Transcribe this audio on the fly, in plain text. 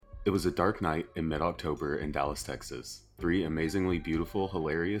It was a dark night in mid-October in Dallas, Texas. Three amazingly beautiful,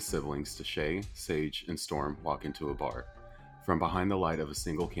 hilarious siblings, Deshae, Sage, and Storm, walk into a bar. From behind the light of a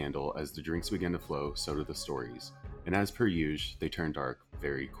single candle, as the drinks began to flow, so did the stories. And as per usual, they turned dark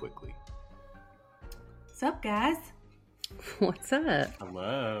very quickly. What's up, guys? What's up?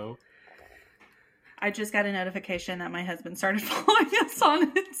 Hello. I just got a notification that my husband started following us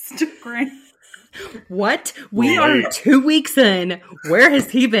on Instagram. What? We are 2 weeks in. Where has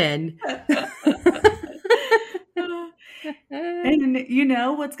he been? And you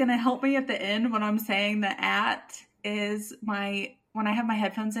know what's going to help me at the end when I'm saying the @ is when I have my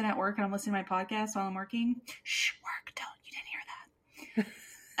headphones in at work and I'm listening to my podcast while I'm working. Shh, work, you didn't hear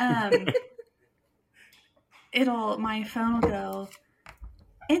that. My phone will go,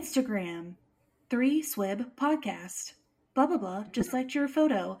 Instagram, 3Swib podcast. Blah, blah, blah, just like your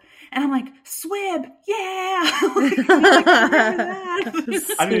photo. And I'm like, Swib, yeah! Like, I didn't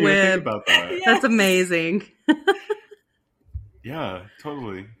even think about that. Yes. That's amazing. Yeah,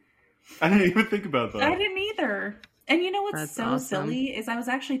 totally. I didn't even think about that. I didn't either. And you know what's That's so awesome. silly is I was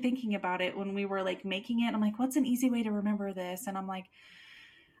actually thinking about it when we were like making it. I'm like, what's an easy way to remember this? And I'm like,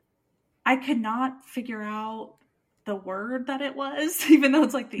 I could not figure out the word that it was, even though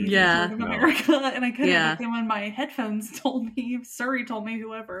it's like the easiest word of America. And I couldn't. But then when my headphones told me, Surrey told me,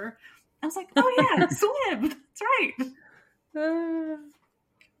 whoever, I was like, oh yeah, Swib. That's right.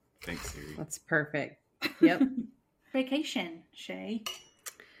 Thanks, Siri. That's perfect. Yep. Vacation, Shay.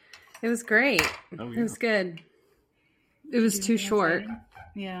 It was great. Oh, yeah. It was good. It was too short.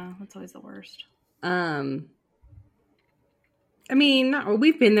 Yeah, that's always the worst. I mean,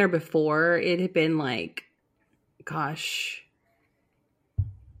 we've been there before. It had been like, gosh,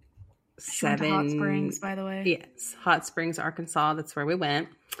 Went to Hot Springs, by the way. Yes, Hot Springs, Arkansas. That's where we went.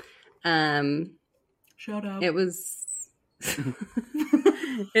 Shut up. It was,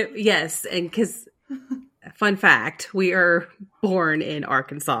 yes, and because, fun fact, we are born in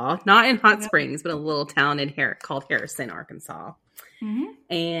Arkansas, not in Hot Springs, but a little town called Harrison, Arkansas,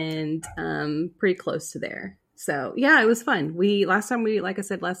 and pretty close to there. So yeah, it was fun. Last time we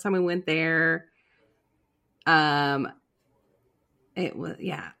went there, it was,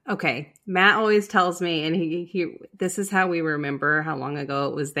 okay. Matt always tells me, and he this is how we remember how long ago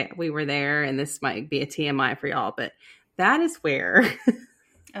it was that we were there, and this might be a TMI for y'all, but that is where.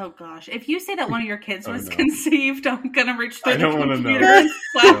 Oh gosh! If you say that one of your kids was conceived, I'm gonna reach through the computer and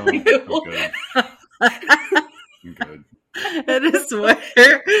slap you. I'm good.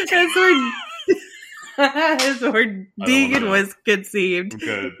 That is where Deegan was conceived. I'm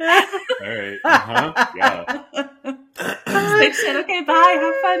good. All right. Yeah. They said, "Okay, bye.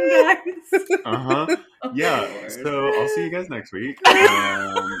 Have fun, guys." Yeah. So I'll see you guys next week.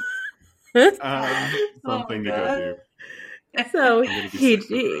 Something to go do. So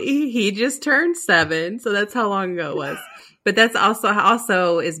he just turned 7, so that's how long ago it was. But that's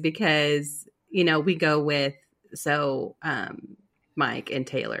also is because, you know, we go with Mike and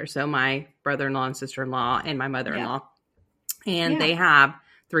Taylor, so my brother-in-law and sister-in-law and my mother-in-law, and they have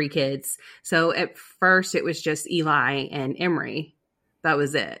 3 kids. So at first it was just Eli and Emery. That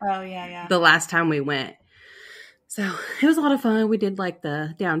was it. Oh yeah. The last time we went. So it was a lot of fun. We did like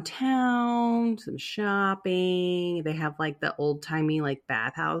the downtown, some shopping. They have like the old timey like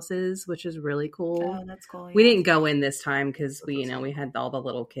bathhouses, which is really cool. Oh, that's cool. Yeah. We didn't go in this time because we had all the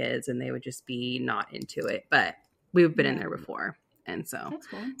little kids and they would just be not into it. But we've been in there before, and so that's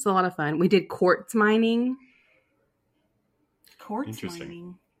cool. It's a lot of fun. We did quartz mining. Quartz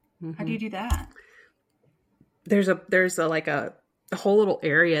mining. Mm-hmm. How do you do that? There's a whole little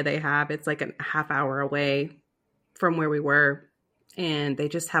area they have. It's like a half hour away from where we were, and they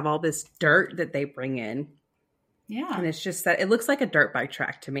just have all this dirt that they bring in. Yeah. And it's just that it looks like a dirt bike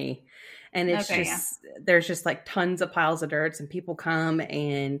track to me. And it's there's just like tons of piles of dirt, and people come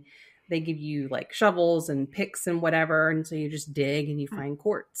and they give you like shovels and picks and whatever. And so you just dig and you find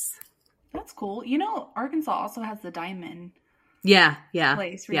quartz. That's cool. You know, Arkansas also has the diamond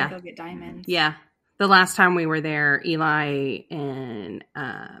place where you go get diamonds. Yeah. The last time we were there, Eli and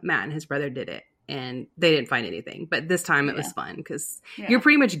Matt and his brother did it. And they didn't find anything. But this time it was fun because you're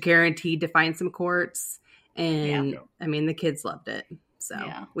pretty much guaranteed to find some quartz. And I mean, the kids loved it. So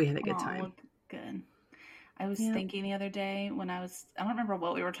we had a good time. Good. I was thinking the other day when I don't remember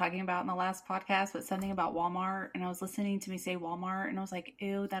what we were talking about in the last podcast, but something about Walmart. And I was listening to me say Walmart. And I was like,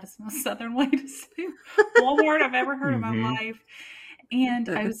 ew, that is the most Southern way to say Walmart I've ever heard in my life. And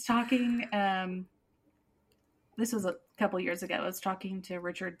I was talking, this was a couple years ago. I was talking to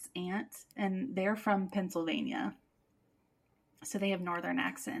Richard's aunt, and they're from Pennsylvania. So they have northern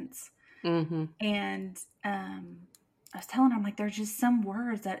accents. Mm-hmm. And I was telling her, I'm like, there's just some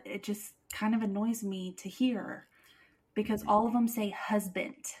words that it just kind of annoys me to hear because all of them say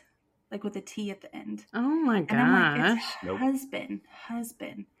husband, like with a T at the end. Oh my And I'm like, it's Nope.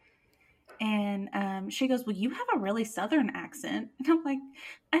 husband. And she goes, well, you have a really Southern accent. And I'm like,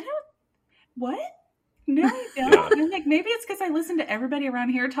 I don't, what? No, I don't. Yeah. And I'm like, maybe it's because I listen to everybody around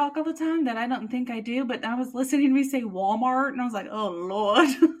here talk all the time that I don't think I do. But I was listening to me say Walmart, and I was like, oh, Lord.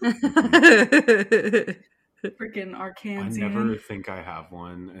 Freaking I Arkansan. never think I have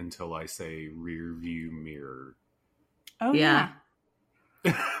one until I say rear view mirror. Oh, Yeah.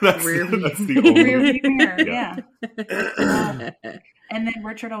 that's Rear the view. only Rear view mirror, Yeah. yeah. And then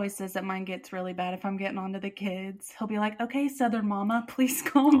Richard always says that mine gets really bad if I'm getting onto the kids. He'll be like, okay, Southern Mama, please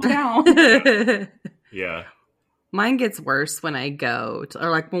calm down. Yeah. Mine gets worse when I go to, or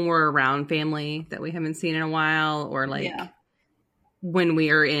like when we're around family that we haven't seen in a while, or like Yeah. when we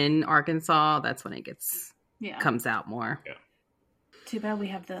are in Arkansas, that's when it Yeah. comes out more. Too bad we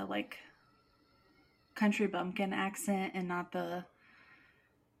have the like country bumpkin accent and not the,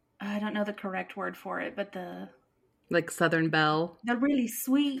 I don't know the correct word for it, but the Like Southern Belle. really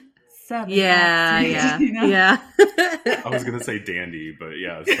sweet Southern Yeah, accent, you know? yeah. I was going to say dandy, but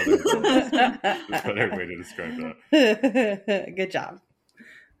yeah, Southern Belle is a better way to describe that. Good job.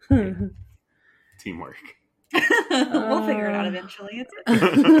 Teamwork. We'll figure it out eventually.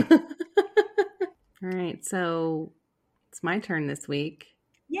 It's All right, so it's my turn this week.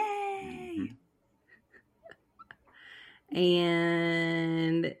 Yay!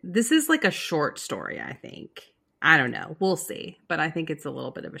 And this is like a short story, I think. I don't know. We'll see. But I think it's a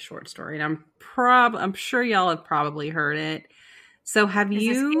little bit of a short story. And I'm sure y'all have probably heard it. So have Is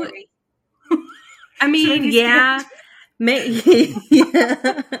you... this scary? I mean, Should yeah.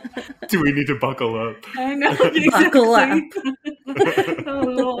 Yeah. Do we need to buckle up? I know. Buckle up. Exactly. Oh,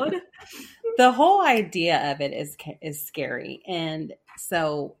 Lord. The whole idea of it is scary. And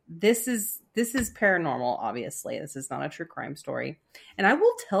so this is paranormal, obviously. This is not a true crime story. And I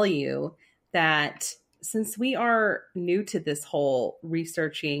will tell you that since we are new to this whole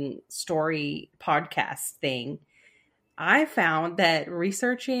researching story podcast thing, I found that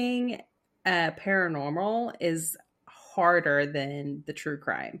researching paranormal is harder than the true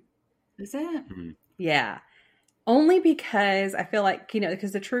crime. Is it? Mm-hmm. Yeah. Only because I feel like,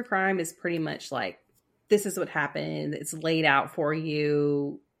 because the true crime is pretty much like, this is what happened. It's laid out for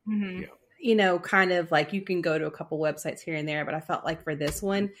you. Mm-hmm. Yeah. Kind of like you can go to a couple websites here and there. But I felt like for this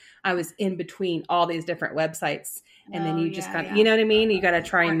one, I was in between all these different websites. And then you just kind of, you know what I mean? You got to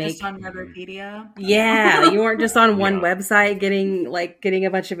try and make. Just on Wikipedia. Yeah. You weren't just on one Yeah. website getting a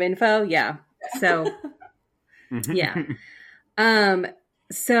bunch of info. Yeah. So, yeah.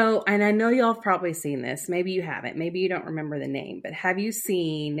 So, and I know y'all have probably seen this. Maybe you haven't. Maybe you don't remember the name. But have you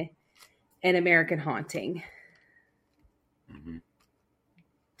seen An American Haunting? Mm-hmm.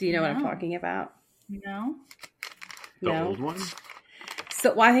 Do you know what I'm No. talking about? No. The No. old one?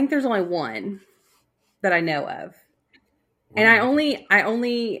 So, well, I think there's only one that I know of. And I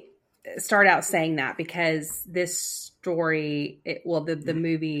only start out saying that because this story, the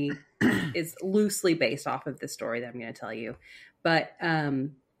movie is loosely based off of the story that I'm going to tell you. But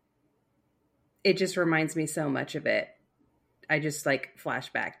it just reminds me so much of it. I just like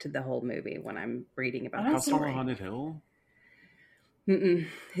flash back to the whole movie when I'm reading about the House on story. Haunted Hill? Mm-mm.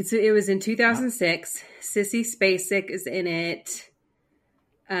 It was in 2006. Sissy Spacek is in it.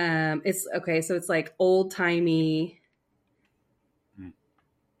 It's okay. So it's like old timey.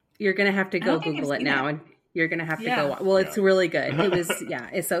 You're gonna have to go Google it now, and you're gonna have to go. Well, it's really good. It was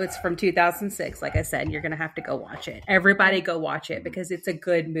So it's from 2006. Like I said, you're gonna have to go watch it. Everybody go watch it because it's a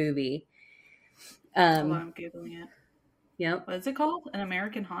good movie. Hold on, I'm Googling it. Yep. What is it called? An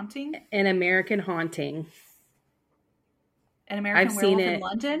American Haunting? An American Haunting. An American I've Werewolf seen in it.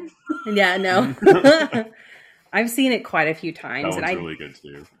 London? Yeah, no. I've seen it quite a few times, That one's really good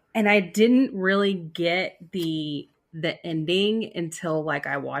too. And I didn't really get the ending until like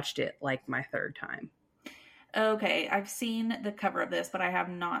I watched it like my third time. Okay, I've seen the cover of this, but I have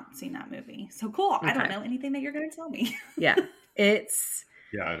not seen that movie. So cool. I don't Okay. know anything that you're going to tell me. Yeah, it's.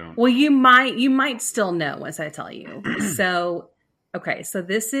 Yeah, I don't. Well, you might still know once I tell you. So, okay, so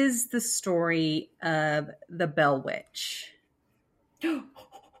this is the story of the Bell Witch.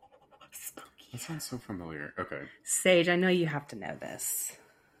 Spooky. That sounds so familiar. Okay. Sage, I know you have to know this.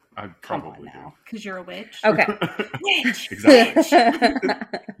 I Come probably on now. Because you're a witch. Okay. Witch. Exactly.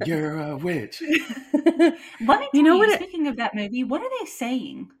 You're a witch. Let me tell You know what speaking of that movie, what are they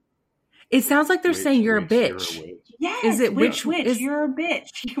saying? It sounds like they're Witch, saying you're a witch, bitch. You're a witch. Yes. Is it witch? which- Witch. is- You're a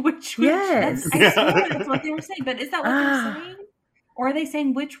bitch. Witch. Yes. I swear that's what they were saying. But is that what Ah. they're saying? Or are they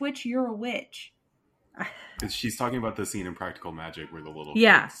saying which witch? You're a witch? She's talking about the scene in Practical Magic where the little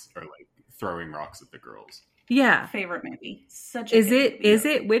Yeah. kids are like throwing rocks at the girls. Yeah. Favorite movie. Such a good movie. Is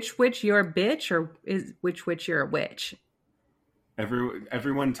it which witch you're a bitch or is which witch you're a witch?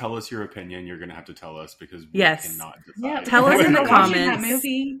 Everyone tell us your opinion. You're going to have to tell us because we Yes. cannot decide. Yeah, Tell us in the watching comments. that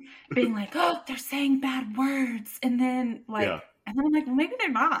movie, being like, "Oh, they're saying bad words," and then like, and then I'm like, well, maybe they're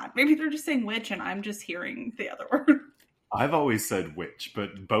not. Maybe they're just saying witch, and I'm just hearing the other word. I've always said witch,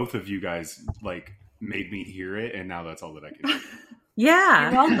 but both of you guys like made me hear it, and now that's all that I can do.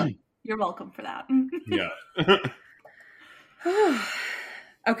 Yeah. You're welcome. You're welcome for that. Yeah.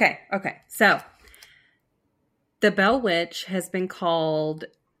 Okay. So the Bell Witch has been called,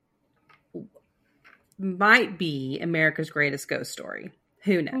 might be America's greatest ghost story.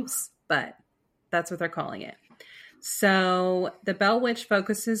 Who knows? But that's what they're calling it. So the Bell Witch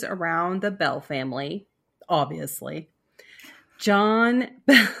focuses around the Bell family, obviously. John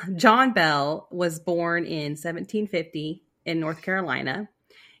Bell was born in 1750 in North Carolina.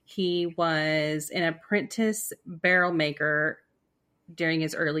 He was an apprentice barrel maker during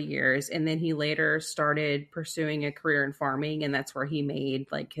his early years, and then he later started pursuing a career in farming, and that's where he made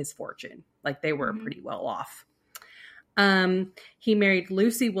like his fortune. Like they were pretty well off. He married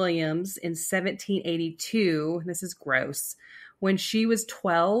Lucy Williams in 1782. This is gross. When she was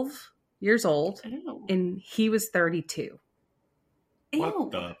 12 years old, and he was 32.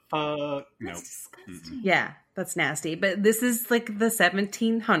 What the fuck? That's disgusting. Yeah, that's nasty. But this is like the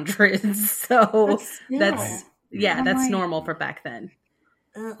 1700s, so that's that's normal for back then.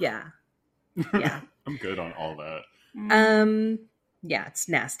 Ugh. Yeah. I'm good on all that. Yeah, it's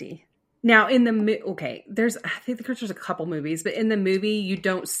nasty. Now in the I think there's a couple movies, but in the movie you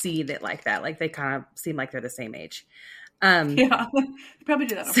don't see that like that. Like they kind of seem like they're the same age. Yeah, probably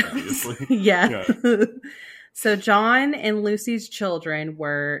do that on purpose. Yeah. So John and Lucy's children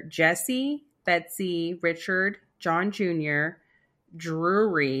were Jesse, Betsy, Richard, John Jr.,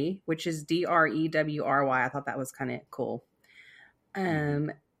 Drury, which is Drewry. I thought that was kind of cool.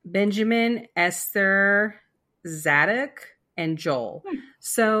 Benjamin, Esther, Zadok, and Joel.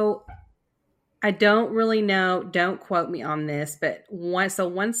 So I don't really know. Don't quote me on this, but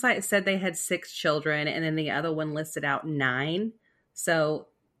one site said they had 6 children, and then the other one listed out 9. So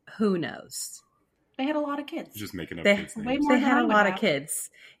who knows? They had a lot of kids. Just making up kids' way names. more They than had I a would lot have. of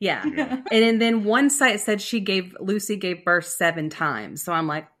kids. Yeah. And then one site said Lucy gave birth 7 times. So I'm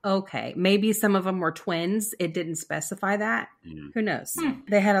like, okay, maybe some of them were twins. It didn't specify that. Who knows?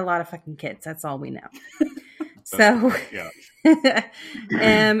 They had a lot of fucking kids. That's all we know. So,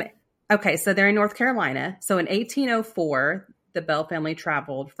 okay, so they're in North Carolina. So in 1804, the Bell family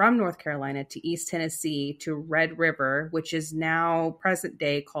traveled from North Carolina to East Tennessee to Red River, which is now present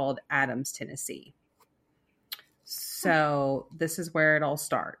day called Adams, Tennessee. So this is where it all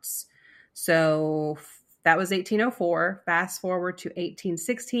starts. So that was 1804. Fast forward to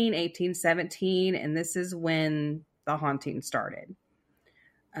 1816, 1817, and this is when the haunting started.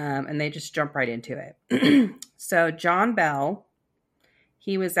 And they just jump right into it. So John Bell,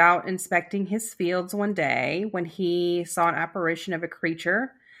 he was out inspecting his fields one day when he saw an apparition of a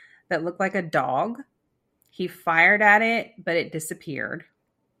creature that looked like a dog. He fired at it, but it disappeared.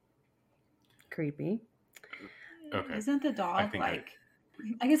 Creepy. Okay. Isn't the dog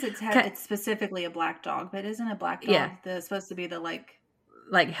I guess it's specifically a black dog, but isn't a black dog supposed to be the like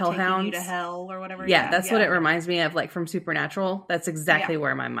hellhounds, taking you to hell or whatever? Yeah, that's what it reminds me of, like from Supernatural. That's exactly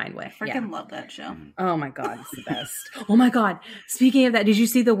where my mind went. I freaking love that show. Oh my god, it's the best. Oh my god. Speaking of that, did you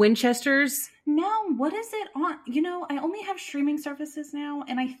see the Winchesters? No, what is it on? I only have streaming services now,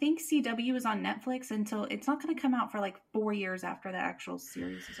 and I think CW is on Netflix until it's not going to come out for like 4 years after the actual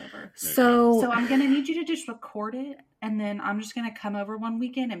series is over. So I'm going to need you to just record it, and then I'm just going to come over one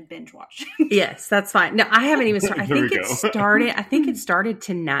weekend and binge watch. Yes, that's fine. No, I haven't even started. I think it started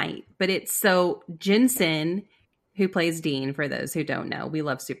tonight, but it's so Jensen, who plays Dean, for those who don't know, we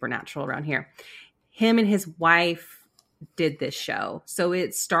love Supernatural around here. Him and his wife did this show. So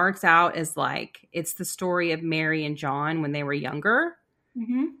it starts out as like, it's the story of Mary and John when they were younger.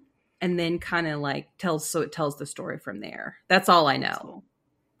 Mm-hmm. And then kind of like tells the story from there. That's all I know. Cool.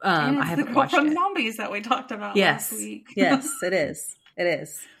 I haven't watched from it. Zombies that we talked about last week. Yes, it is. It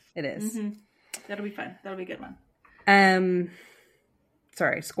is. Mm-hmm. That'll be fun. That'll be a good one.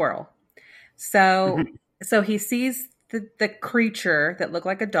 Sorry, squirrel. So he sees the creature that looked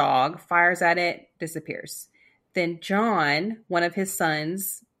like a dog, fires at it, disappears. Then Drew, one of his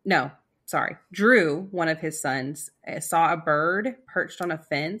sons, saw a bird perched on a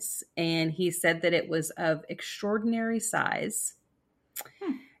fence, and he said that it was of extraordinary size.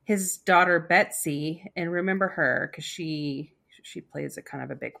 His daughter Betsy, and remember her because she plays a kind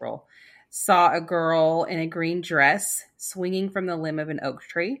of a big role, saw a girl in a green dress swinging from the limb of an oak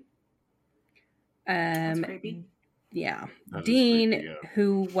tree. That's creepy. Yeah. That is Dean, creepy, yeah.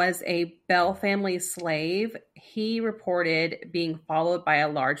 who was a Bell family slave, he reported being followed by a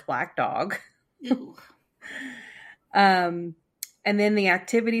large black dog. Ew. And then the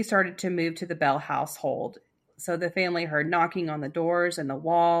activity started to move to the Bell household. So the family heard knocking on the doors and the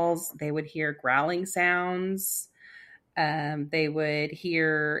walls. They would hear growling sounds. They would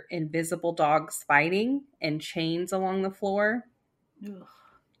hear invisible dogs fighting and chains along the floor. Ugh.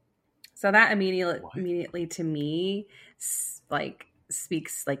 So that immediately to me, like,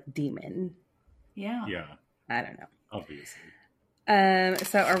 speaks like demon. Yeah. Yeah, I don't know. obviously.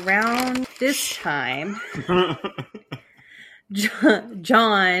 So around this time,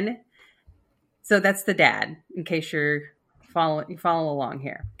 John. So that's the dad. In case you follow along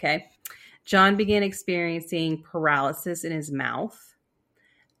here, okay. John began experiencing paralysis in his mouth.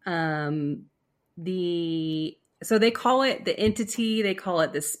 So they call it the entity, they call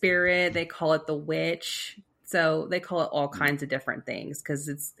it the spirit, they call it the witch. So they call it all kinds of different things because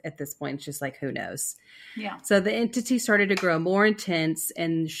it's at this point, it's just like, who knows? Yeah. So the entity started to grow more intense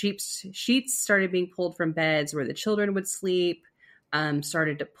and sheets started being pulled from beds where the children would sleep,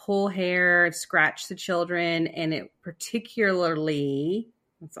 started to pull hair, scratch the children. And it particularly,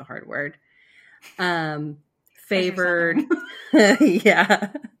 that's a hard word, favored, yeah,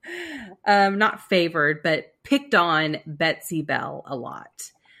 not favored, but picked on Betsy Bell a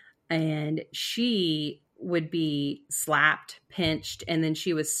lot. And she would be slapped, pinched, and then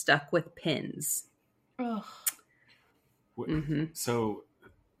she was stuck with pins. Ugh. Mm-hmm. So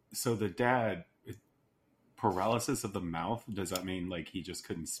the dad, paralysis of the mouth, does that mean like he just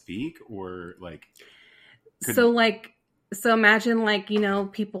couldn't speak, or like So imagine, like, you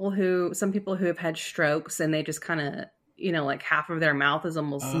know, some people who have had strokes and they just kind of, you know, like half of their mouth is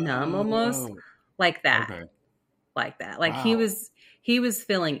almost numb, almost like that. Okay. Like that. Like Wow. he was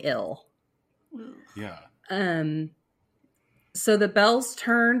feeling ill. Ugh. Yeah. So the Bells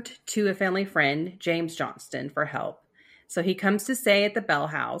turned to a family friend, James Johnston, for help. So he comes to stay at the Bell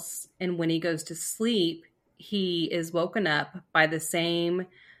house, and when he goes to sleep, he is woken up by the same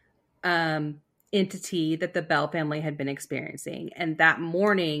entity that the Bell family had been experiencing. And that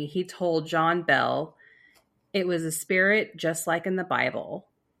morning, he told John Bell it was a spirit just like in the Bible.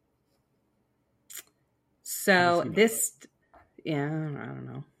 So I don't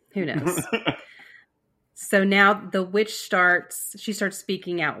know. Who knows? So now the witch starts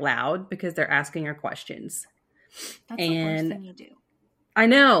speaking out loud because they're asking her questions. That's the worst thing you do. I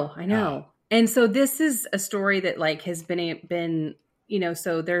know. And so this is a story that like has been, you know,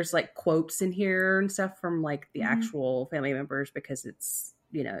 so there's like quotes in here and stuff from like the actual family members because it's,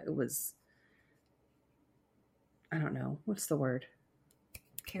 you know, it was, I don't know, what's the word?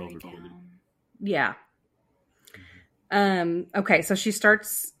 Carried down. Yeah. Okay, so she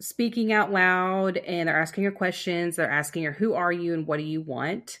starts speaking out loud and they're asking her questions. They're asking her, who are you and what do you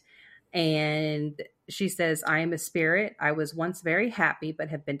want? And she says, I am a spirit. I was once very happy, but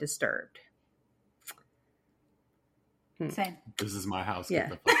have been disturbed. Same. This is my house. Yeah.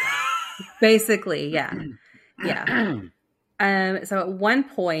 Get the fuck out. Basically, yeah. Yeah. So at one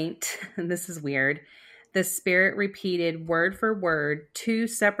point, and this is weird, the spirit repeated word for word 2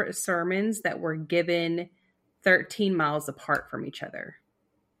 separate sermons that were given 13 miles apart from each other.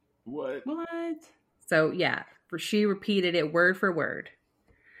 What? So yeah, she repeated it word for word.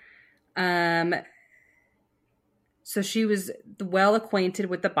 So she was well acquainted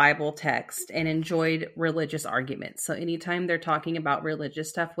with the Bible text and enjoyed religious arguments. So anytime they're talking about religious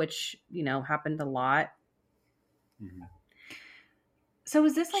stuff, which, you know, happened a lot. Mm-hmm. So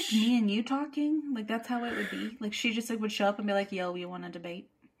is this like me and you talking? Like that's how it would be? Like she just like would show up and be like, yo, you want to debate?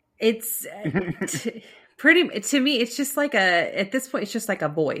 It's pretty, to me, it's just like at this point, it's just like a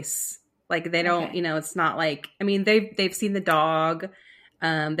voice. Like they don't, you know, it's not like, I mean, they've seen the dog.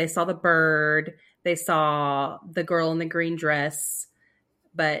 They saw the bird. They saw the girl in the green dress,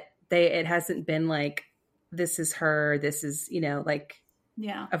 but it hasn't been like, this is her. This is, you know, like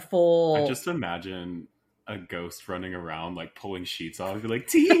a full. I just imagine a ghost running around, like pulling sheets off. You're like,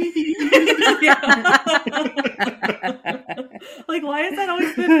 like, why is that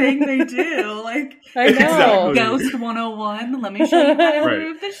always the thing they do? Like, I know. Exactly. Ghost 101. Let me show you how to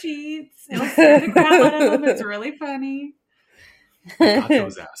remove the sheets. It'll scare the crap out of them. It's really funny. Got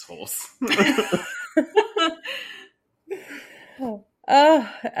those assholes.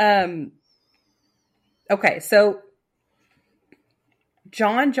 Okay, so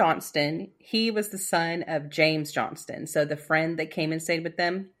John Johnston, he was the son of James Johnston. So the friend that came and stayed with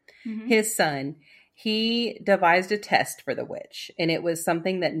them, his son, he devised a test for the witch, and it was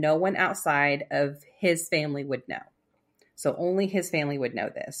something that no one outside of his family would know. So only his family would know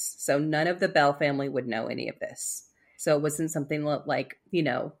this. So none of the Bell family would know any of this. So it wasn't something like,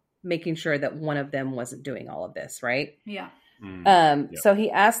 making sure that one of them wasn't doing all of this, right? Yeah. So he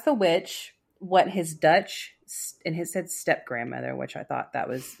asked the witch what his Dutch, and it said step grandmother, which I thought that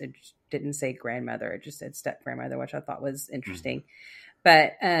was, it didn't say grandmother, it just said step grandmother, which I thought was interesting.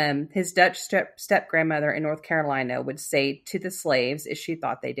 But his Dutch step grandmother in North Carolina would say to the slaves if she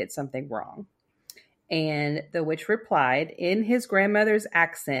thought they did something wrong. And the witch replied in his grandmother's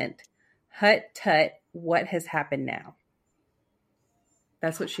accent, "Hut tut, what has happened now?"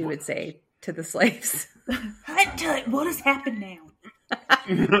 That's what she would say to the slaves. Hut tut, what has happened now?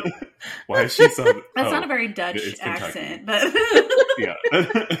 Why is she so... That's not a very Dutch accent, but... Yeah.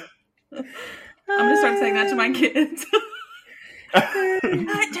 I'm going to start saying that to my kids.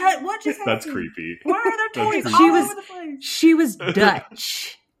 Hut tut, what just happened? That's creepy. Why are there toys all over the place? She was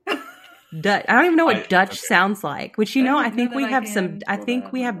Dutch. Dutch. I don't even know what Dutch sounds like. Which I think we have I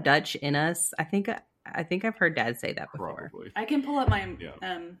think we have Dutch in us. I think I've heard Dad say that before. Probably. I can pull up my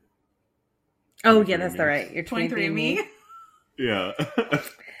Oh yeah, that's all right. You're 23andMe. Yeah.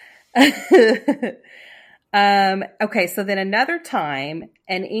 Okay, so then another time,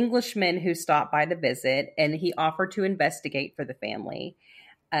 an Englishman who stopped by to visit, and he offered to investigate for the family.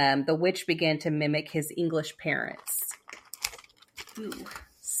 The witch began to mimic his English parents. Ooh.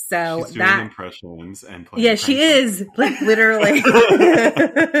 So she's doing impressions and playing. Yeah, she is, like, literally.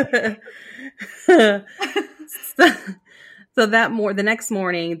 so the next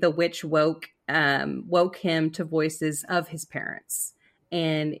morning, the witch woke him to voices of his parents,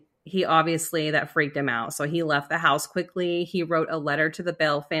 and he obviously that freaked him out. So he left the house quickly. He wrote a letter to the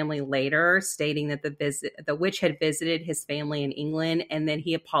Bell family later, stating that the witch had visited his family in England, and then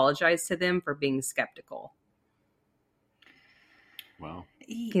he apologized to them for being skeptical. Wow.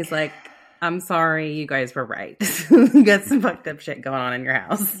 He's like, "I'm sorry, you guys were right. You got some fucked up shit going on in your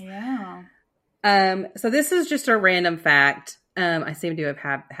house." Yeah. So this is just a random fact. I seem to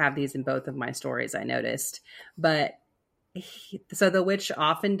have these in both of my stories, I noticed. But so the witch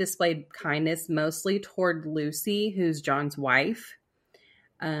often displayed kindness mostly toward Lucy, who's John's wife,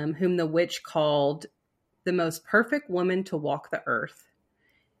 whom the witch called the most perfect woman to walk the earth.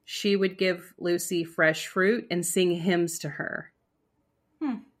 She would give Lucy fresh fruit and sing hymns to her.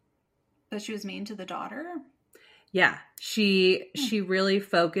 But she was mean to the daughter? Yeah, she really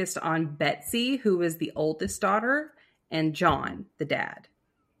focused on Betsy, who was the oldest daughter, and John, the dad.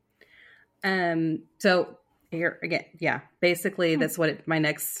 So here again, yeah, basically that's what my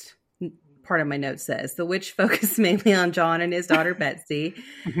next part of my note says. The witch focused mainly on John and his daughter Betsy.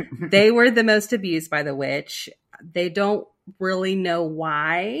 They were the most abused by the witch. They don't really know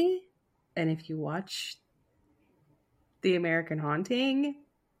why. And if you watch The American Haunting,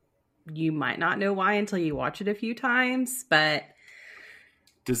 you might not know why until you watch it a few times, but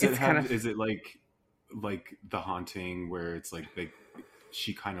does it have is it like The Haunting where it's like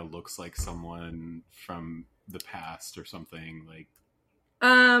she kind of looks like someone from the past or something, like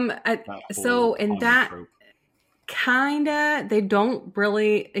so in that trope? Kinda, they don't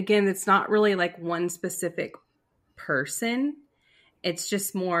really, again, it's not really like one specific person. It's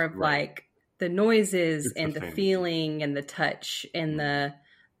just more of like the noises and the feeling and the touch and the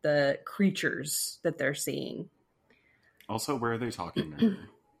creatures that they're seeing. Also, where are they talking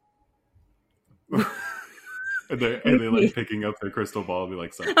now? Are they like picking up their crystal ball and be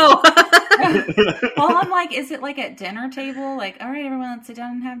like, something? Oh. Well, I'm like, is it like at dinner table? Like, all right, everyone, let's sit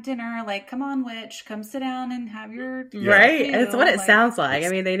down and have dinner. Like, come on, witch, come sit down and have your right. That's what it sounds like. I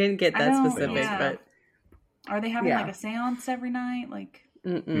mean, they didn't get that specific, but are they having like a seance every night? Like,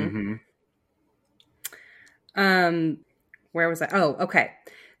 where was I? Oh, okay.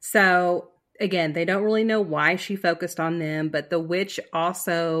 So again, they don't really know why she focused on them, but the witch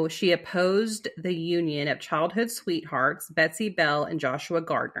also, she opposed the union of childhood sweethearts, Betsy Bell and Joshua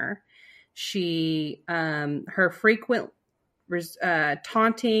Gardner. She, her frequent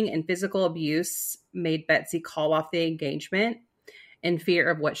taunting and physical abuse made Betsy call off the engagement in fear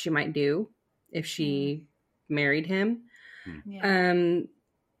of what she might do if she married him. Yeah.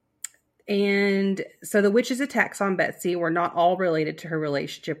 And so the witch's attacks on Betsy were not all related to her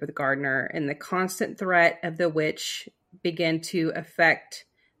relationship with Gardner, and the constant threat of the witch began to affect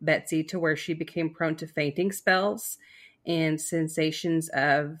Betsy to where she became prone to fainting spells and sensations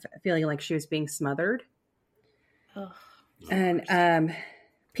of feeling like she was being smothered. Ugh. And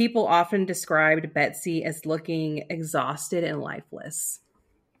people often described Betsy as looking exhausted and lifeless.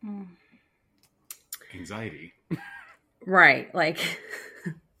 Anxiety. Right. Like...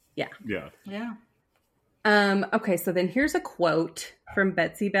 Yeah. Okay, so then here's a quote from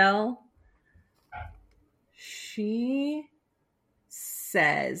Betsy Bell. She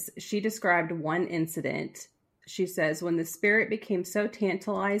says, she described one incident. She says, when the spirit became so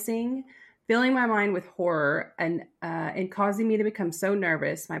tantalizing, filling my mind with horror and causing me to become so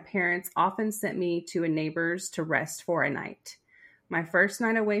nervous, my parents often sent me to a neighbor's to rest for a night. My first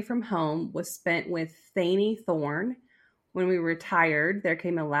night away from home was spent with Thany Thorne. When we retired, there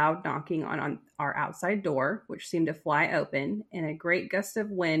came a loud knocking on our outside door, which seemed to fly open, and a great gust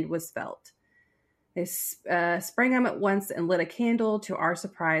of wind was felt. They sprang up at once and lit a candle. To our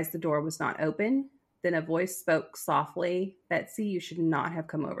surprise, the door was not open. Then a voice spoke softly, "Betsy, you should not have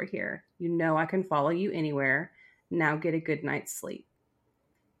come over here. You know I can follow you anywhere. Now get a good night's sleep."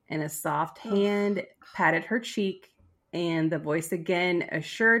 And a soft hand patted her cheek, and the voice again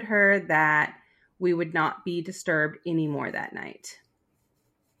assured her that we would not be disturbed anymore that night.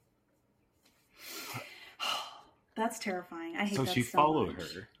 That's terrifying. I hate So that she so followed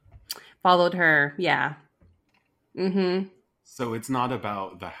much. her. Followed her, yeah. Mm-hmm. So it's not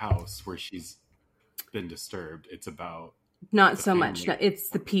about the house where she's been disturbed. It's about Not the so family. much. No, it's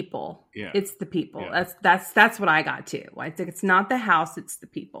the people. Yeah. It's the people. Yeah. That's what I got too. I think it's not the house, it's the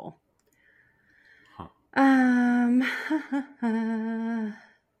people. Huh.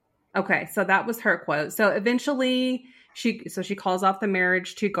 Okay, so that was her quote. So eventually she calls off the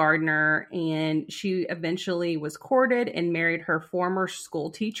marriage to Gardner, and she eventually was courted and married her former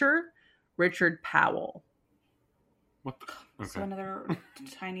school teacher, Richard Powell. What the? Okay. So another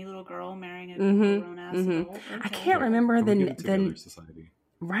tiny little girl marrying a Mhm, grown-ass mhm. adult. I Okay. can't remember Come get it the together, society.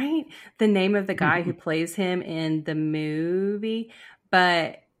 right the name of the guy who plays him in the movie,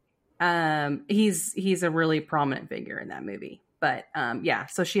 but he's a really prominent figure in that movie. But yeah,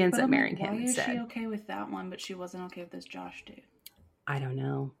 so she ends But up I'm marrying like, him why is she instead. okay with that one, but she wasn't okay with this Josh dude? I don't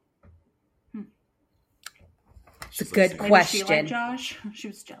know. It's a She's good like, Maybe question. she liked Josh. She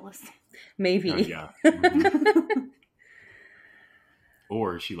was jealous. Maybe. yeah. Mhm.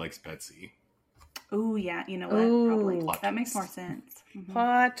 Or she likes Betsy. Oh yeah, you know what? Ooh. Probably Plot that makes more twist. sense. Mhm.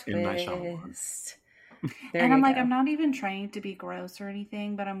 Plot In my Shyamalan. twist. There And I'm you like, go. I'm not even trying to be gross or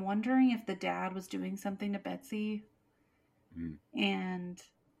anything, but I'm wondering if the dad was doing something to Betsy, Mm. and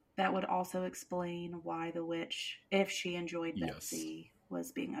that would also explain why the witch, if she enjoyed Yes. Betsy,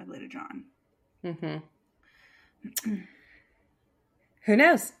 was being ugly to John. Mm-hmm. Who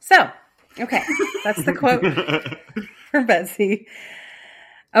knows? So, okay, that's the quote for Betsy.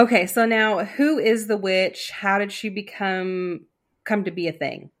 Okay, so now who is the witch? How did she come to be a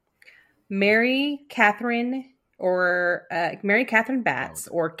thing? Mary Catherine Batts,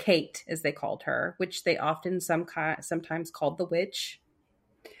 or Kate, as they called her, which they often sometimes called the witch.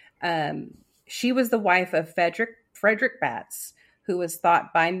 She was the wife of Frederick Batts, who was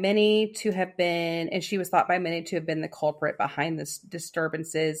thought by many to have been, the culprit behind the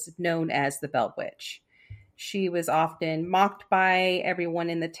disturbances known as the Bell Witch. She was often mocked by everyone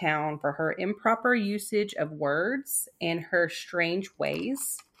in the town for her improper usage of words and her strange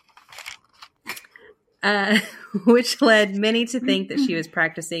ways, which led many to think that she was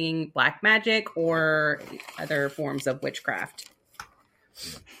practicing black magic or other forms of witchcraft.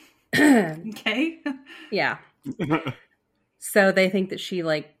 Okay. Yeah. So they think that she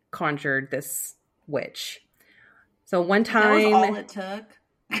conjured this witch. So one time, that was all it took.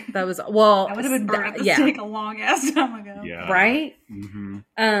 That was well. I would have been burned at the yeah. stake a long ass time ago. Yeah. Right.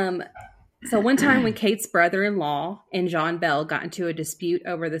 Mm-hmm. So one time when Kate's brother-in-law and John Bell got into a dispute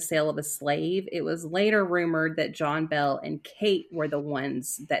over the sale of a slave, it was later rumored that John Bell and Kate were the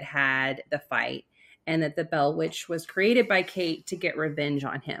ones that had the fight, and that the Bell Witch was created by Kate to get revenge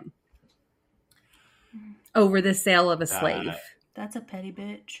on him over the sale of a slave. That's a petty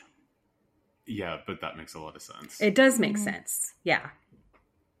bitch. Yeah, but that makes a lot of sense. It does make sense. Yeah.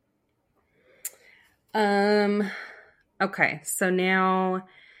 Okay, so now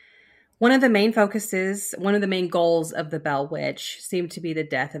one of the main goals of the Bell Witch seemed to be the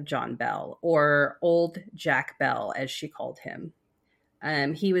death of John Bell, or Old Jack Bell, as she called him.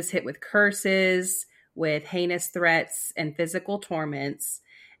 He was hit with curses, with heinous threats and physical torments.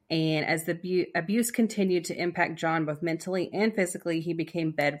 And as the abuse continued to impact John both mentally and physically, he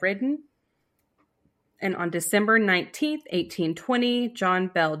became bedridden. And on December 19th, 1820, John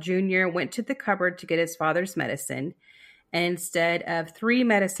Bell Jr. went to the cupboard to get his father's medicine. And instead of 3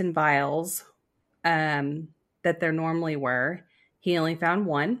 medicine vials that there normally were, he only found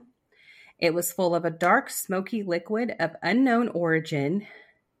 1. It was full of a dark, smoky liquid of unknown origin.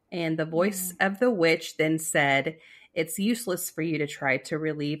 And the voice of the witch then said, "It's useless for you to try to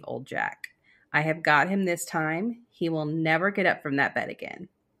relieve old Jack. I have got him this time. He will never get up from that bed again."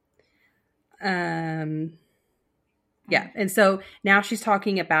 Yeah. And so now she's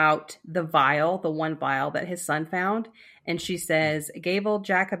talking about the one vial that his son found. And she says, gave old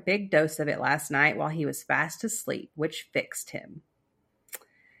Jack a big dose of it last night while he was fast asleep, which fixed him.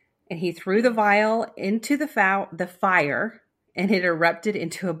 And he threw the vial into the fire, and it erupted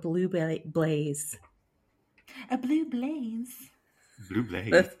into a blue blaze. A blue blaze. Blue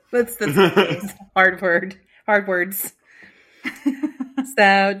blaze. That's hard words.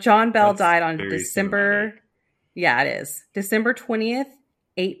 So John Bell died on December. Cinematic. Yeah, it is. December 20th,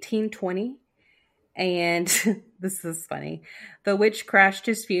 1820. And this is funny. The witch crashed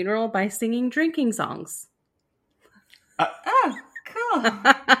his funeral by singing drinking songs. Oh, cool.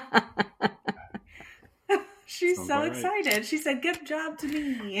 She's Sounds so all right. excited. She said, good job to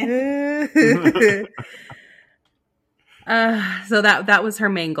me. So that was her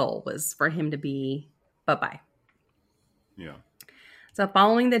main goal, was for him to be bye-bye. Yeah. So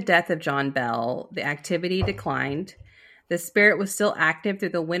following the death of John Bell, the activity declined. The spirit was still active through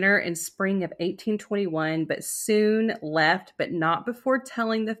the winter and spring of 1821, but soon left, but not before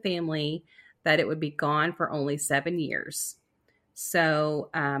telling the family that it would be gone for only 7 years. So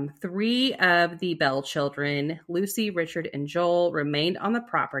 3 of the Bell children, Lucy, Richard, and Joel, remained on the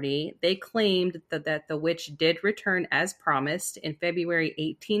property. They claimed that the witch did return as promised in February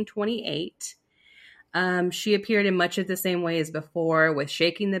 1828. She appeared in much of the same way as before, with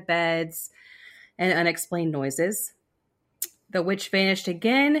shaking the beds and unexplained noises. The witch vanished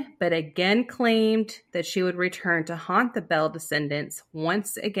again, but again claimed that she would return to haunt the Bell descendants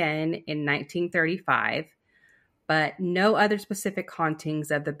once again in 1935, but no other specific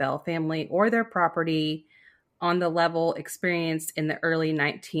hauntings of the Bell family or their property on the level experienced in the early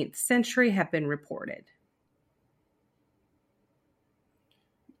 19th century have been reported.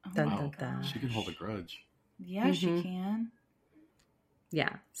 Dun, Wow. dun, dun. She can hold a grudge. Yeah, she can.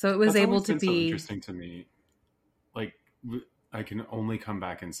 Yeah. So it was That's able always to been so be interesting to me. Like, I can only come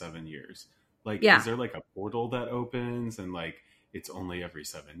back in 7 years. Like, Yeah. is there like a portal that opens and like it's only every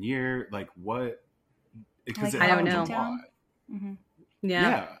 7 years? Like, what? Because Like it I don't happens know. a lot. Mm-hmm.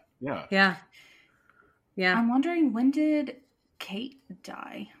 Yeah. Yeah. Yeah. I'm wondering, when did Kate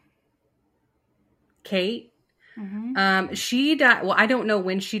die? Kate. Mm-hmm. She died. Well, I don't know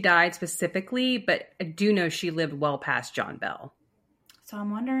when she died specifically, but I do know she lived well past John Bell. So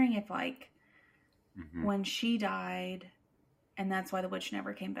I'm wondering if, like, Mhm. when she died, and that's why the witch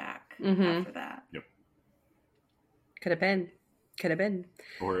never came back Mhm. after that. Yep. Could have been.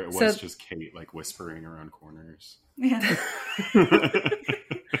 Or it was So- just Kate like whispering around corners. Yeah. Doing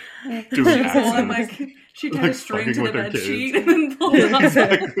She accents. pulled, like, she tied a Like, string fucking to the with her bed kids. sheet and then pulled it off.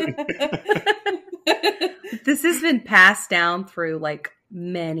 Exactly. This has been passed down through like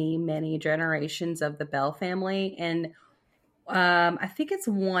many, many generations of the Bell family. And I think it's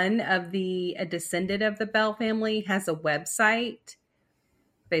a descendant of the Bell family has a website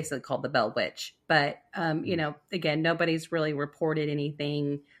basically called the Bell Witch. But, again, nobody's really reported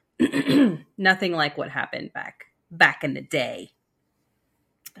anything, nothing like what happened back in the day.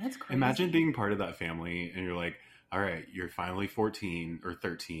 That's crazy. Imagine being part of that family and you're like, all right, you're finally 14 or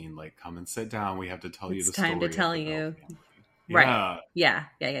 13. Like, come and sit down. We have to tell you It's the story. time to of tell the Bell you. family. Right. Yeah.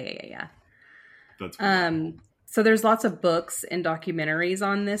 Yeah. That's cool. So there's lots of books and documentaries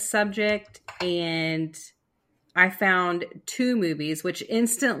on this subject, and I found 2 movies, which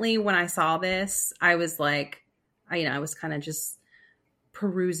instantly when I saw this, I was like, I was kind of just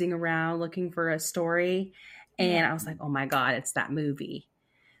perusing around looking for a story, and I was like, oh my God, it's that movie.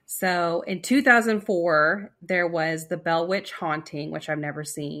 So in 2004, there was The Bell Witch Haunting, which I've never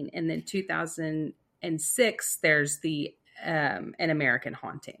seen. And then 2006, there's the An American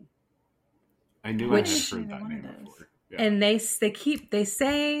Haunting. I knew Which- I had heard Either that one name of those. before. Yeah. And they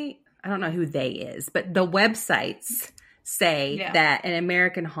say, I don't know who they is, but the websites say that An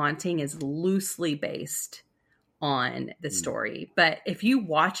American Haunting is loosely based on the story. But if you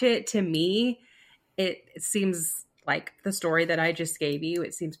watch it, to me, it seems like the story that I just gave you,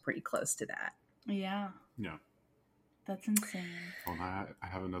 it seems pretty close to that. Yeah. Yeah. That's insane. Well, I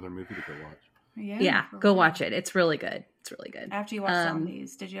have another movie to go watch. Yeah, for go real. watch it. It's really good. It's really good. After you watch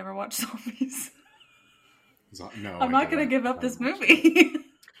Zombies, did you ever watch Zombies? No, I'm not going to give up this movie.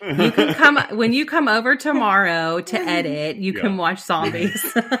 You can when you come over tomorrow to edit, you can watch Zombies.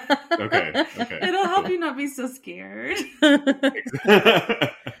 Okay. It'll help you not be so scared.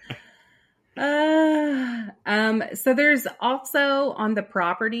 So there's also on the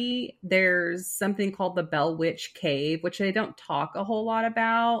property, there's something called the Bell Witch Cave, which they don't talk a whole lot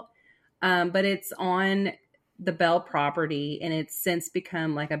about. But it's on the Bell property, and it's since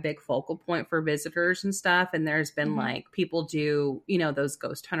become like a big focal point for visitors and stuff. And there's been like people do, those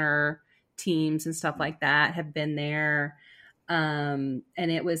ghost hunter teams and stuff like that have been there. And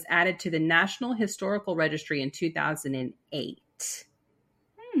it was added to the National Historical Registry in 2008.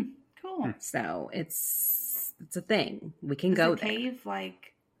 Cool. So it's a thing. We can Is go the there. cave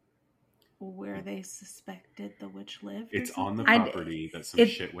like where they suspected the witch lived? It's on the something? property that some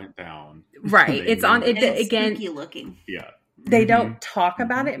shit went down. Right. It's on it And it's again. spooky looking. Yeah. They don't talk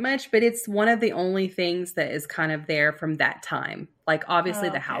about it much, but it's one of the only things that is kind of there from that time. Like, obviously,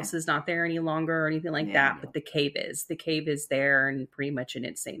 the house is not there any longer or anything like that, but the cave is. The cave is there and pretty much in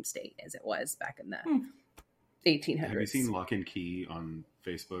its same state as it was back in the 1800s. Have you seen Lock and Key on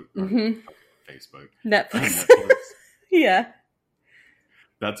Facebook? Facebook. Netflix. Netflix. Yeah.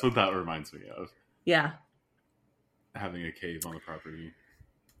 That's what that reminds me of. Yeah. Having a cave on the property.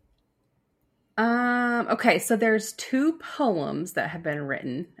 Okay, so there's 2 poems that have been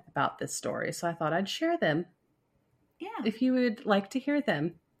written about this story, so I thought I'd share them. Yeah. If you would like to hear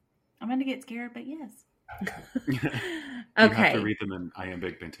them. I'm going to get scared, but yes. You have to read them in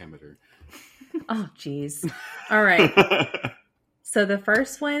iambic pentameter. Oh, geez. All right. So the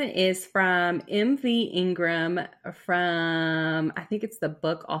first one is from M.V. Ingram from, I think it's the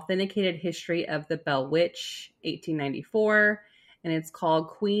book Authenticated History of the Bell Witch, 1894. And it's called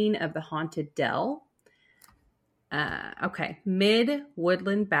Queen of the Haunted Dell. Mid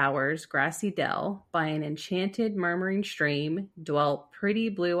woodland bowers, grassy dell, by an enchanted murmuring stream, dwelt pretty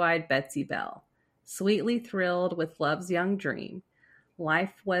blue-eyed Betsy Bell, sweetly thrilled with love's young dream.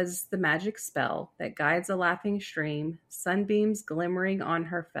 Life was the magic spell that guides a laughing stream, sunbeams glimmering on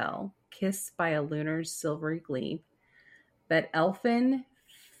her fell, kissed by a lunar's silvery gleam. But elfin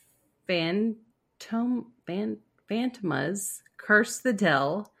phantomas curse the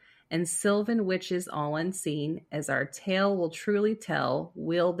dell, and sylvan witches all unseen, as our tale will truly tell,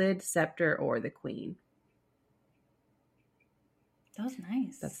 wielded scepter o'er the queen. That was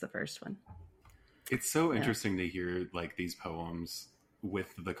nice. That's the first one. It's so interesting to hear like these poems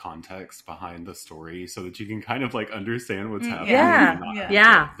with the context behind the story so that you can kind of like understand what's happening.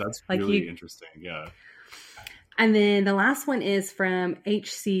 Yeah. That's like really interesting. Yeah. And then the last one is from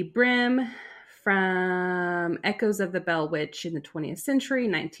H.C. Brim from Echoes of the Bell Witch in the 20th Century,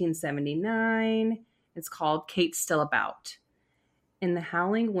 1979. It's called Kate's Still About. In the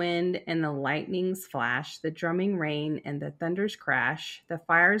howling wind and the lightning's flash, the drumming rain and the thunder's crash, the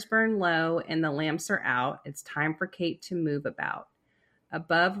fires burn low and the lamps are out. It's time for Kate to move about.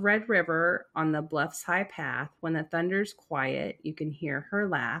 Above Red River on the bluff's high path, when the thunder's quiet, you can hear her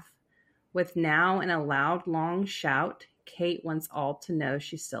laugh. With now and a loud, long shout, Kate wants all to know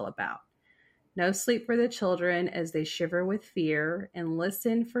she's still about. No sleep for the children as they shiver with fear and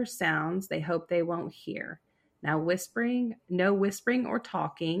listen for sounds they hope they won't hear. No whispering or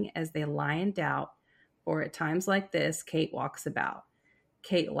talking as they lie in doubt, for at times like this, Kate walks about.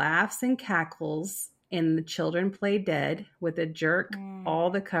 Kate laughs and cackles, and the children play dead. With a jerk, all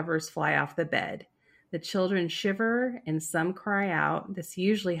the covers fly off the bed. The children shiver, and some cry out. This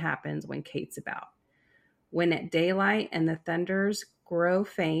usually happens when Kate's about. When at daylight and the thunders grow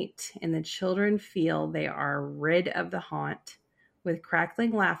faint, and the children feel they are rid of the haunt, with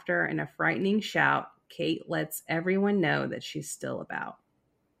crackling laughter and a frightening shout, Kate lets everyone know that she's still about.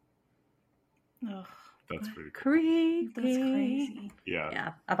 Ugh, that's pretty cool. Creepy. That's crazy.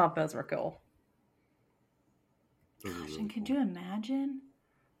 Yeah, I thought those were cool. Those are Gosh, really and could cool. you imagine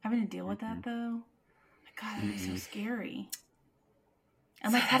having to deal with that though? My God, that'd be so scary.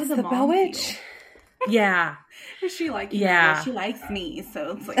 And like, how did the mom feel? Yeah. Is she like, yeah, she likes me,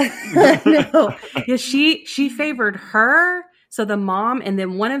 so it's like no. Yeah, she favored her. So the mom and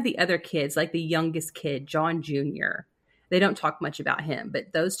then one of the other kids, like the youngest kid, John Jr. They don't talk much about him,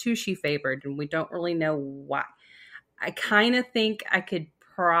 but those two she favored, and we don't really know why. I kind of think I could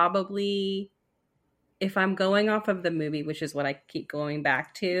probably, if I'm going off of the movie, which is what I keep going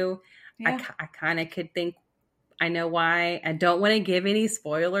back to, I kind of could think I know why. I don't want to give any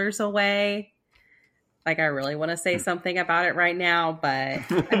spoilers away. Like, I really want to say something about it right now, but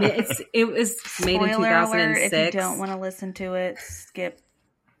I mean, it was made in 2006. Alert, if you don't want to listen to it, skip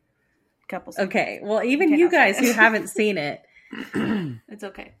a couple seconds. Okay, well, even you guys who haven't seen it. It's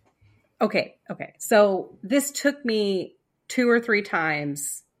okay. Okay. So this took me 2 or 3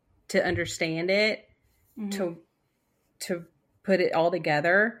 times to understand it, to put it all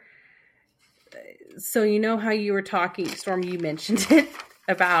together. So you know how you were talking, Storm, you mentioned it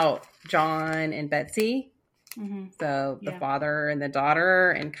about John and Betsy. So the father and the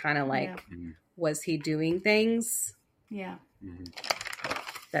daughter, and kind of like, was he doing things? Yeah.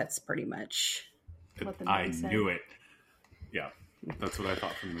 That's pretty much what the I movie said. knew it. Yeah. That's what I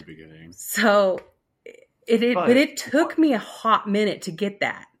thought from the beginning. So it took me a hot minute to get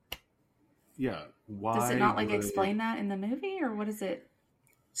that. Yeah. Why Does it not like would- explain that in the movie, or what is it?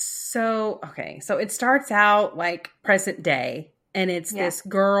 So, okay. So it starts out like present day, and it's Yeah. this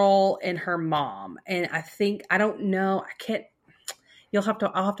girl and her mom. And I don't know. I can't,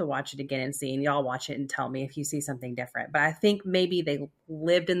 I'll have to watch it again and see, and y'all watch it and tell me if you see something different. But I think maybe they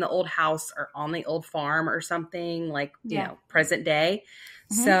lived in the old house or on the old farm or something, like, Yeah. you know, present day.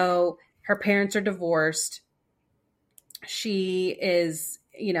 Mhm. So her parents are divorced. She is,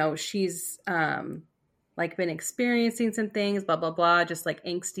 you know, she's like been experiencing some things, blah, blah, blah, just like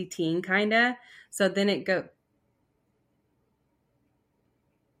angsty teen kind of. So then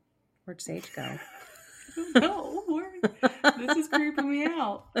where'd Sage go? No, this is creeping me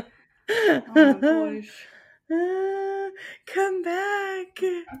out. Oh my gosh. Come back.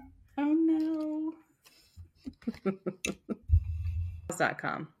 Oh no.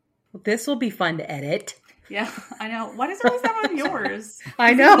 .com. This will be fun to edit. Yeah, I know. Why does it always have on yours?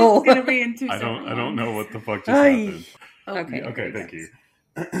 I know. It's gonna be in two. I don't separate know ones. what the fuck just Ay. happened. Oh, Okay. Okay, thank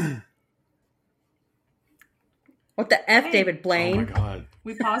you. What the F, Hey. David Oh Blaine? my god.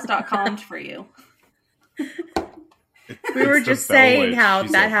 We paused.com for you. We It's were the just Bell saying Witch. how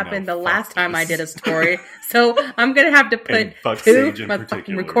She's that like, happened no, the fuck last time I this. did a story. So I'm going to have to put And fuck two Sage in motherfucking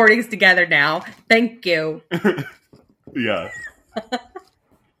particular. recordings together now. Thank you. Yeah.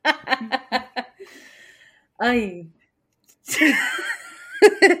 Ay.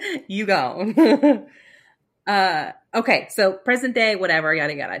 You go. Okay, so present day, whatever,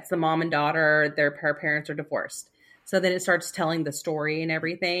 yada yada. It's the mom and daughter. Her parents are divorced. So then it starts telling the story and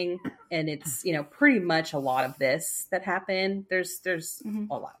everything, and it's, you know, pretty much a lot of this that happened. There's Mhm.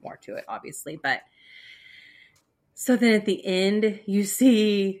 a lot more to it, obviously, but so then at the end you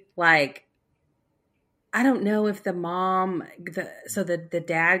see, like, I don't know if the mom, the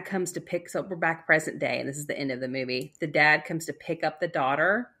dad comes to pick, so we're back present day, and this is the end of the movie. The dad comes to pick up the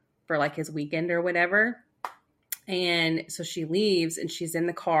daughter for like his weekend or whatever. And so she leaves and she's in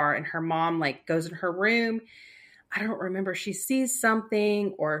the car, and her mom like goes in her room. I don't remember. She sees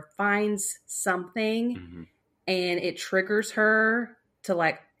something or finds something, Mhm. and it triggers her to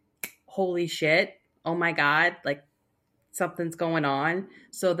like, holy shit. Oh my God. Like something's going on.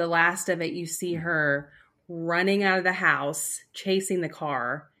 So the last of it, you see her running out of the house, chasing the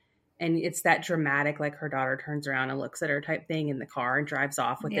car. And it's that dramatic, like her daughter turns around and looks at her type thing in the car and drives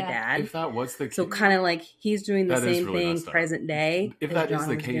off with Yeah. the dad. If that was the So case, kind of like he's doing the That is same really thing messed up. present day. if as that is John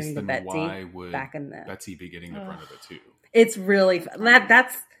the was case, doing to then Betsy why would back in the. Betsy be getting the brunt of it too? It's really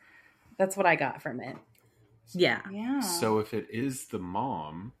that's what I got from it. Yeah, Yeah. So if it is the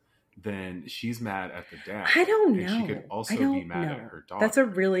mom, then she's mad at the dad. I don't And know. she could also I don't be mad know. at her daughter. That's a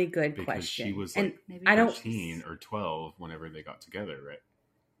really good because question. she was And like Maybe I don't. 13 or 12 whenever they got together, right?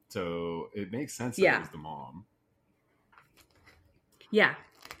 So it makes sense that Yeah. it was the mom. Yeah.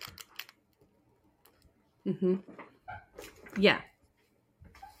 Mm-hmm. Yeah.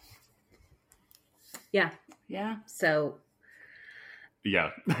 Yeah. Yeah. So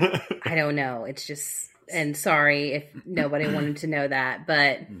Yeah. I don't know. It's just, and sorry if nobody wanted to know that,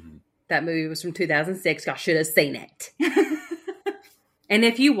 but Mhm. that movie was from 2006. Y'all should have seen it. And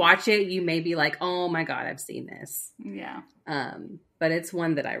if you watch it, you may be like, oh my God, I've seen this. Yeah. But it's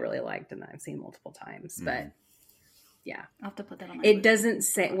one that I really liked and that I've seen multiple times. Mhm. But yeah, I'll have to put that on my it list. doesn't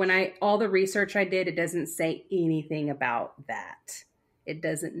say, all the research I did, it doesn't say anything about that. It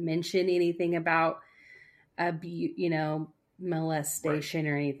doesn't mention anything about molestation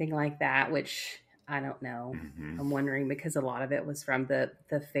or anything like that, which I don't know. Mhm. I'm wondering because a lot of it was from the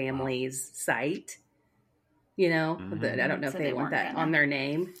family's site. You know, Mhm. I don't know So if they they want weren't that gonna- on their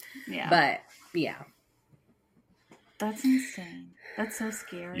name, Yeah. but yeah. That's insane. That's so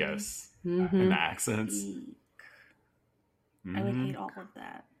scary. Yes. Mm-hmm. And the accents. Eek. I would Mhm. hate all of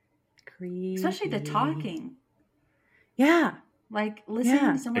that. Creepy. Especially the talking. Yeah, Like listening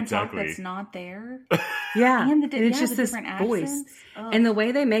Yeah. to someone Exactly. talk that's not there. yeah. And And it's just the this different voice. accents. Ugh. And the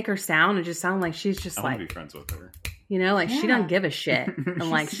way they make her sound, it just sounds like she's just I want to like, be friends with her. you know, like she Yeah. don't give a shit. And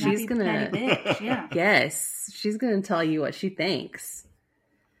like she's Snappy, gonna, petty bitch. Yeah. yes, she's gonna tell you what she thinks.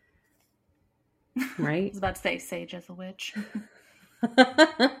 I Right? was about to say Sage as a witch.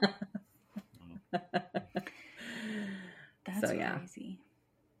 That's So, yeah. crazy.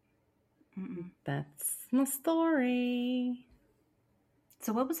 Mm-mm. That's my story.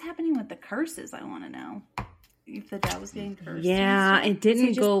 So what was happening with the curses? I want to know. If the dad was getting cursed. Yeah, and stuff? it didn't Was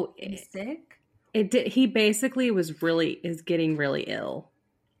he just go. getting sick. It did. He basically is getting really ill.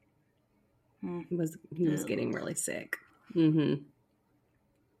 Hmm. He was Ugh. getting really sick. Mm-hmm.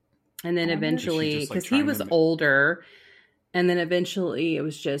 And then I wonder- eventually, Is she just, like, because he trying was to ma- older, and then eventually it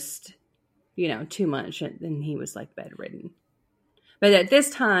was just, too much, and then he was like bedridden. But at this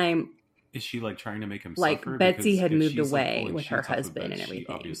time, Is she like trying to make him like suffer? Betsy Because had if moved she's, like, away pulling with her sheets off of husband beds, and she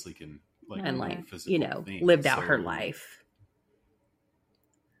everything, obviously can like and do like physical things. lived out her So- life.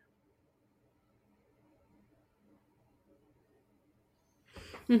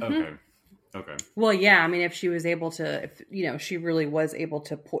 Okay. Okay. Well, yeah, I mean, if she was able to, if she really was able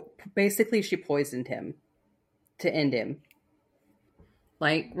to, basically, she poisoned him to end him.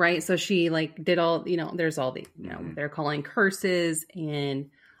 Like, right? So she like did all, there's all the, they're calling curses and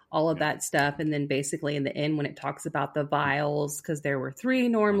all of that stuff. And then basically in the end, when it talks about the vials, because there were 3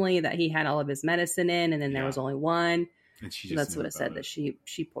 normally that he had all of his medicine in, and then there was only 1. And she So just that's knew what it said, about that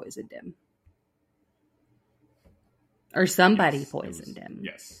she poisoned him. Or somebody Yes, poisoned him.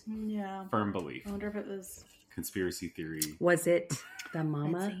 Yes. Yeah. Firm belief. I wonder if it was Conspiracy theory. Was it the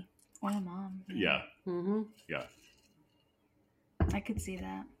mama? Betsy or mom. Yeah. Mm-hmm. Yeah. I could see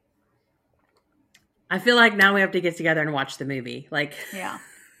that. I feel like now we have to get together and watch the movie. Like, Yeah.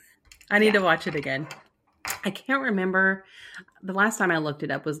 I need to watch it again. I can't remember. The last time I looked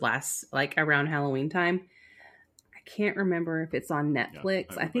it up was around Halloween time. I can't remember if it's on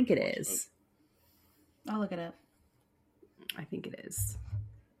Netflix. I I think would it like to watch is. I'll look it up. I think it is.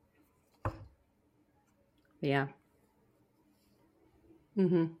 Yeah.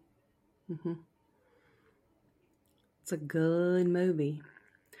 Mm-hmm. It's a good movie.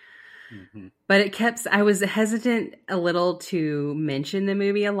 Mm-hmm. But I was hesitant a little to mention the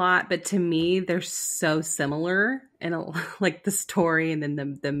movie a lot, but to me, they're so similar in like the story and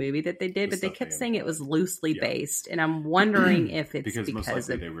then the movie that they did, but they kept saying it was loosely based. And I'm wondering if it's because most because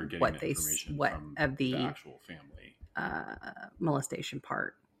likely of they were getting what the information what from of the actual family. molestation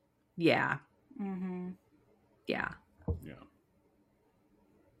part. Yeah. Mm-hmm. Yeah. Yeah.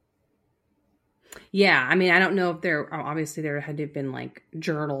 Yeah, I mean, I don't know if obviously there had to have been like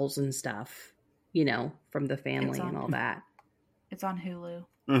journals and stuff, from the family and all that. It's on Hulu.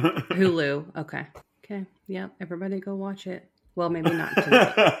 Hulu. Okay. Yep. Everybody go watch it. Well, maybe not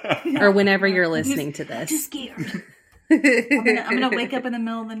tonight. Or whenever you're listening to this. I'm just scared. I'm gonna wake up in the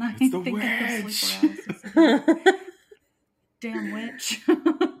middle of the night. It's the think I have witch. sleep paralysis. Damn witch.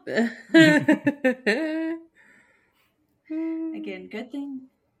 Again, good thing.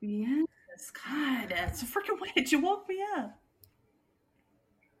 Yes. God, it's a freaking witch. You woke me up.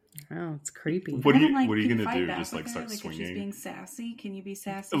 Oh, it's creepy. What are you Can gonna fight do? back Just with like her? start If she's swinging? being sassy, can you be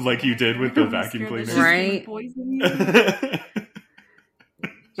sassy? Like you did with the vacuum cleaner? Right. Poison you?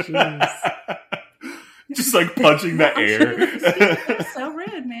 Jeez. Just like punching the air. That's so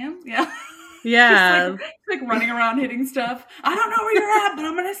rude, man. Yeah. Yeah. Just like running around hitting stuff. I don't know where you're at, but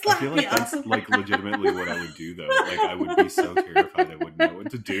I'm gonna I slap feel like you. that's like legitimately what I would do though. Like I would be so terrified I wouldn't know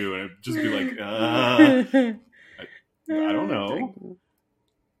what to do, and I'd just be like, I don't know.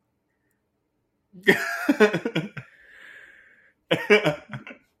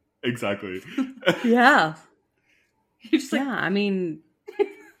 Exactly. Yeah. You just like I mean,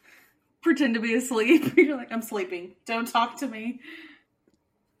 pretend to be asleep. You're like, I'm sleeping. Don't talk to me.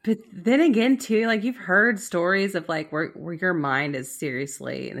 but then again, too, like you've heard stories of like where your mind is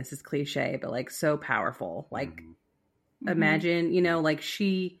seriously, and this is cliche, but like so powerful. Like imagine, like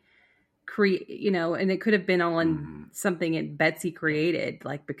she and it could have been on something that Betsy created,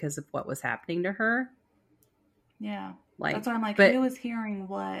 like because of what was happening to her. Yeah. Like, that's why I'm like, but, who was hearing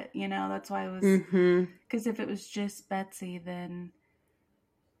what? That's why I was, because if it was just Betsy, then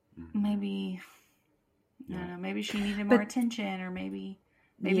maybe, I don't know, maybe she needed more attention, or maybe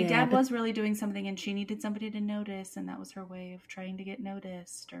Dad was really doing something and she needed somebody to notice, and that was her way of trying to get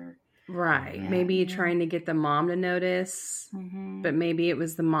noticed, or maybe trying to get the mom to notice, but maybe it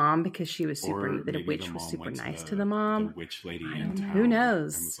was the mom because she was the witch was super nice to the mom. The witch lady Who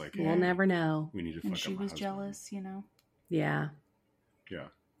knows? And was like, we'll never know. We need to and fuck she up my was husband. jealous, Yeah. Yeah.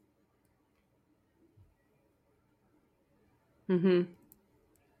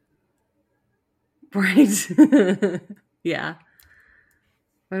 Right. Yeah.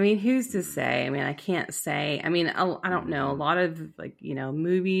 I mean, who's to say? I mean, I can't say. I mean, I don't know. A lot of like,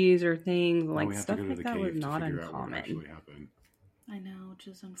 movies or things like stuff like that was not uncommon. I know, which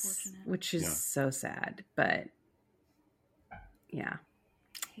is unfortunate. Which is so sad, but yeah.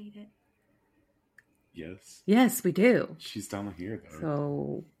 Hate it. Yes. Yes, we do. She's down here though.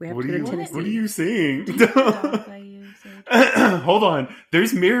 So we have what to go to Tennessee. What are you seeing? Hold on.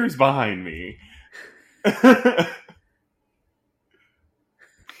 There's mirrors behind me.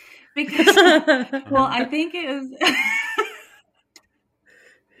 Because, well, I think it was.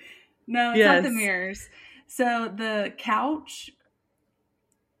 No, it's not the mirrors. So the couch,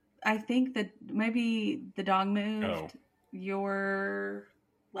 I think that maybe the dog moved your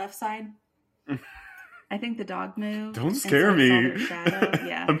left side. I think the dog moved. Don't scare me. I saw their shadow.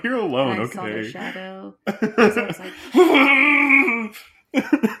 Yeah. I'm here alone, and I okay? saw their shadow. So I was like,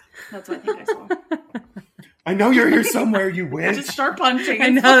 that's what I think I saw. I know you're here somewhere, you witch. Just start punching. I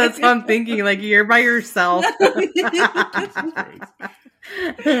know, that's what I'm thinking. Like, you're by yourself. I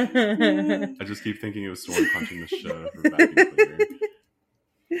just keep thinking it was Storm punching the vacuum cleaner.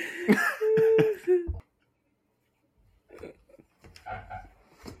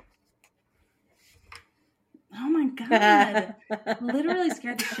 Oh my god. Literally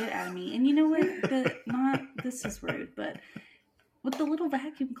scared the shit out of me. And you know what? This is rude, but with the little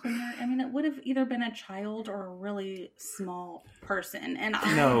vacuum cleaner, I mean, it would have either been a child or a really small person. And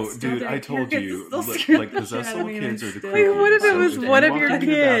I told you, like possessed little kids are the Like, creepiest. what if it was So if one you of your walked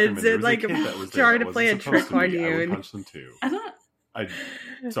into the bathroom kids there and was a like kid that was there trying that to play a wasn't supposed trick on to be, I you? would And punch them too. I thought,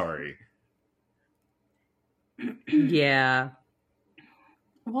 Sorry. yeah.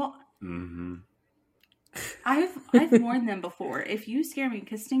 well, Mm-hmm. I've warned them before. If you scare me,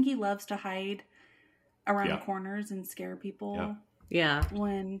 because Stinky loves to hide around corners and scare people. Yeah.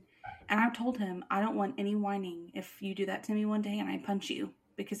 And I've told him, I don't want any whining if you do that to me one day and I punch you,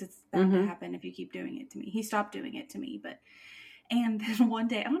 because it's bound to happen if you keep doing it to me. He stopped doing it to me, and then one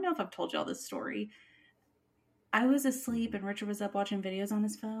day, I don't know if I've told y'all this story. I was asleep and Richard was up watching videos on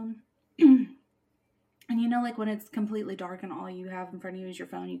his phone. And you know, like when it's completely dark and all you have in front of you is your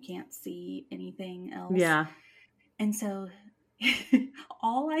phone, you can't see anything else. Yeah. And so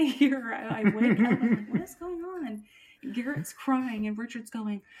all I hear, I wake up, I'm like, what is going on? Garrett's crying and Richard's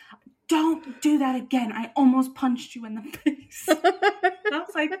going, don't do that again. I almost punched you in the face. And I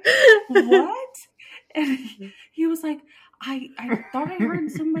was like, what? And he was like, I thought I heard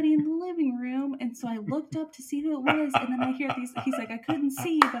somebody in the living room, and so I looked up to see who it was, and then I hear these, he's like, I couldn't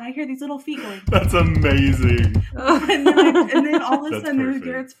see, but I hear these little feet going. That's amazing. And then all of a sudden there's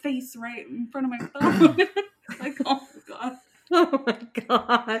Garrett's face right in front of my phone. Like, oh my god. Oh my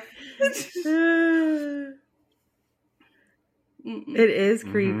god. It is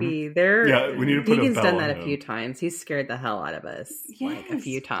creepy. We need to put Deegan's a bell done on that a him. few times. He's scared the hell out of us. Like a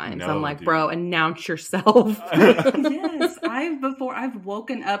few times. No, I'm like, dude. bro, announce yourself. Yes, I've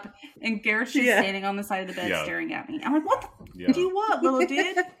woken up and Garrett's just standing on the side of the bed staring at me. I'm like, what do you want, little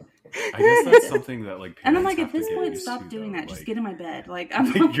dude? I guess that's something that like. And I'm like, parents at have this to get point, used stop to, doing though. that. Just Like, get in my bed. Like, I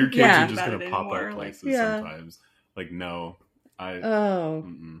I'm think your kids Yeah. are just gonna pop up places sometimes. Like, no, I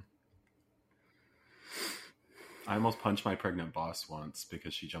almost punched my pregnant boss once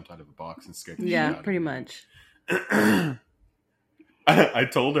because she jumped out of a box and scared the shit out of pretty me. much. I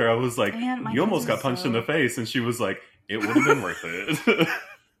told her, I was like, Man, my you almost kids got are punched in the face, and she was like, it would have been worth it.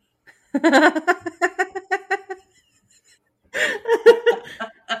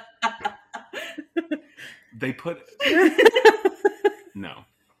 They put no.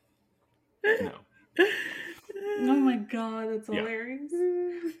 oh my god, that's hilarious.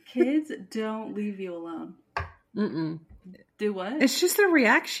 Kids don't leave you alone. Do what? It's just a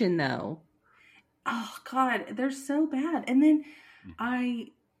reaction, though. Oh god, they're so bad. And then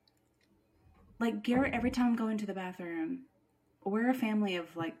Garrett, every time I'm going to the bathroom, we're a family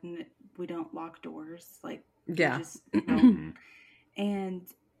of like, we don't lock doors. Like, Yeah. we just don't. And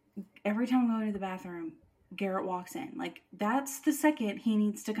every time I'm going to the bathroom, Garrett walks in. Like, that's the second he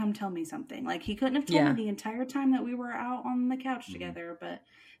needs to come tell me something. Like, he couldn't have told me the entire time that we were out on the couch together, but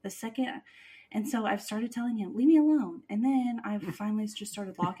the second. And so I've started telling him, leave me alone. And then I've finally just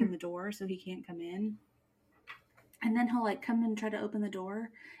started locking the door so he can't come in. And then he'll like come and try to open the door.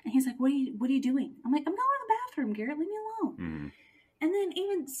 And he's like, what are you doing? I'm like, I'm going to the bathroom, Garrett. Leave me alone. And then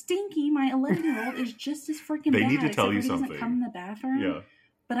even Stinky, my 11-year-old, is just as freaking bad. They need to tell you he something. doesn't come in the bathroom. Yeah.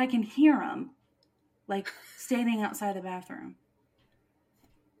 But I can hear him, like, standing outside the bathroom.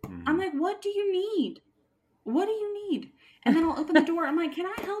 I'm like, what do you need? What do you need? And then I'll open the door. I'm like, can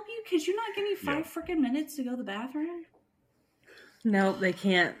I help you? Could you not give me 5 freaking minutes to go to the bathroom? Nope, they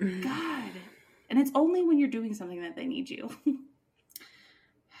can't. God. And it's only when you're doing something that they need you.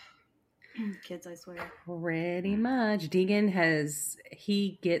 Kids, I swear. Pretty much. Deegan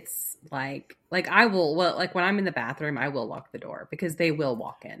he gets like I will, well, like when I'm in the bathroom, I will lock the door because they will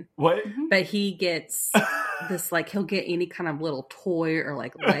walk in. What? But he gets this, like, he'll get any kind of little toy or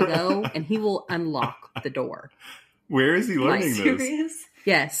like Lego and he will unlock the door. Where is he learning this? Serious?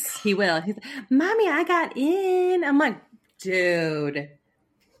 Yes, he will. He's like, Mommy, I got in. I'm like, dude.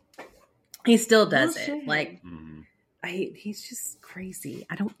 He still does it. Shit. Like, he's just crazy.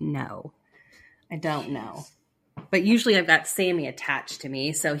 I don't know. But usually I've got Sammy attached to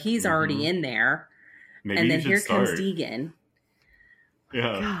me, so he's already in there. Maybe and then you should here start. comes Deegan.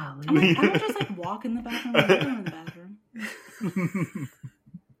 Yeah. Golly. I'm like, I don't just like walk in the bathroom. I'm going in the bathroom.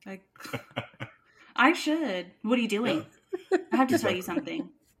 Like, I should. What are you doing? I have to tell you something.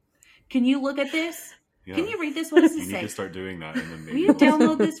 Can you look at this? Yeah. Can you read this? What does it You say? need to start doing that, and then Will maybe you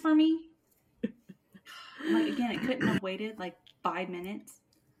download this for me? Like, again, it couldn't have waited like 5 minutes.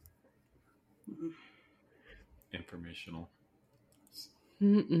 informational.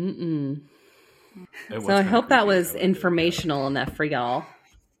 Mm-mm-mm. It So I kinda hope that creepy. I was liked it, informational enough for y'all.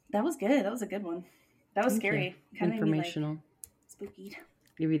 That was good. That was a good one. That was Thank scary. you. Kind of made me Informational. like spooky.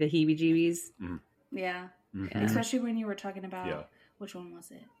 Give you the heebie-jeebies. Yeah. Mhm. Especially when you were talking about Yeah. which one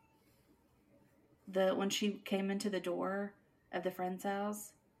was it? When she came into the door of the friend's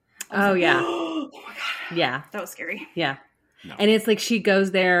house. Oh, yeah. Oh my god. Yeah. That was scary. Yeah. No. And it's like she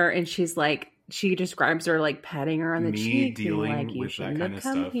goes there and she's like, she describes her like patting her on the Me cheek. dealing like, you with that shouldn't kind have of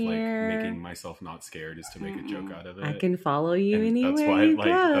come stuff, here. like making myself not scared, is to make a joke out of it. I can follow you And anywhere that's why, you like,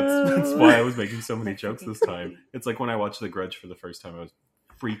 go. that's why I was making so many That's jokes freaking this time. creepy. It's like when I watched The Grudge for the first time, I was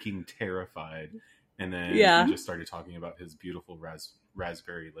freaking terrified, and then Yeah. he just started talking about his beautiful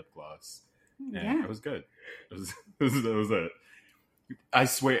raspberry lip gloss, and Yeah. it was good. That was it. I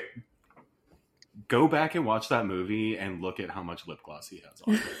swear. Go back and watch that movie and look at how much lip gloss he has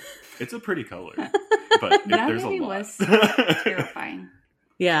on. It's a pretty color, but That there's a movie lot. was terrifying.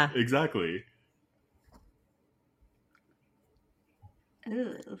 Yeah. Exactly.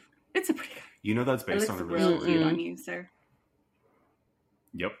 Ugh. It's a pretty. You know that's It based looks on a real real cute story. on you, sir.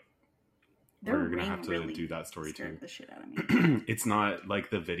 Yep. Their We're gonna ring have to really do that story scared too. the shit out of me. It's not like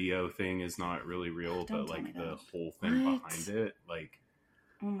the video thing is not really real, Don't but tell me like the that. whole thing What? behind it, like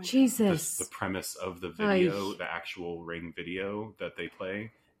Oh my Jesus. the premise of the video, Ay. the actual ring video that they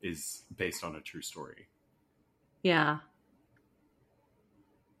play, is based on a true story. Yeah.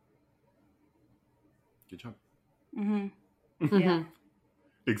 Good job. God. Mm-hmm. Mhm. Yeah.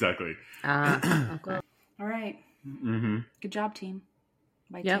 Exactly. Okay. All right. Mm-hmm. Good job, team.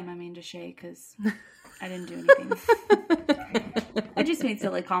 By Yep. team, I mean Deshae, because I didn't do anything. I just made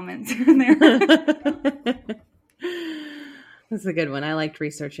silly comments here and there. That's a good one. I liked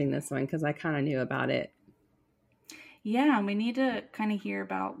researching this one because I kind of knew about it. Yeah, and we need to kind of hear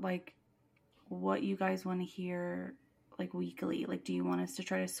about like what you guys want to hear like weekly. Like, do you want us to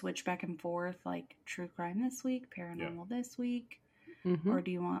try to switch back and forth, like true crime this week, paranormal this week, Mhm. or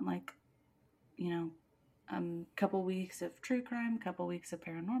do you want like, you know, couple weeks of true crime, couple weeks of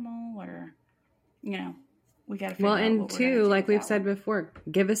paranormal, or we got to figure Well, out and what we're gonna two, do like with we've that said one. before,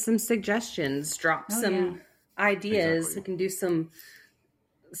 give us some suggestions, drop Oh, some yeah. ideas. Exactly. We can do some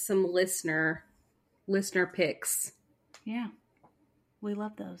listener picks. Yeah, we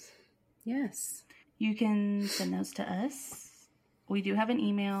love those. Yes. You can send those to us. We do have an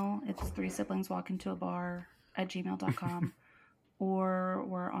email. It's 3siblingswalkintoabar@gmail.com. Or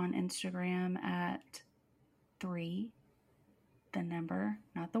we're on Instagram at 3, the number,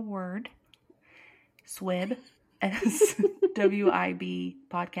 not the word, SWIB, SWIB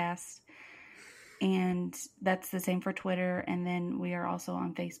podcast. And that's the same for Twitter. And then we are also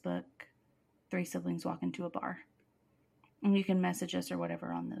on Facebook, 3 Siblings Walk Into a Bar. And you can message us or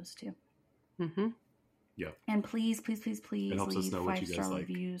whatever on those too. Mm-hmm. Yeah. And please, please, please, please helps us leave know what you guys 5-star like.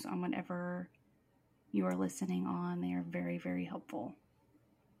 reviews on whatever you are listening on. They are very, very helpful.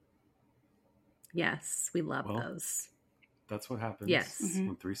 Yes, we love Well, those. That's what happens. Yes. Mhm.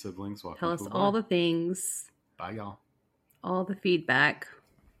 When 3 siblings walk Tell into us a all bar. the things, Bye, y'all. all the feedback.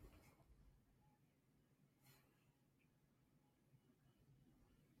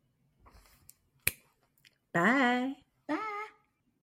 Bye.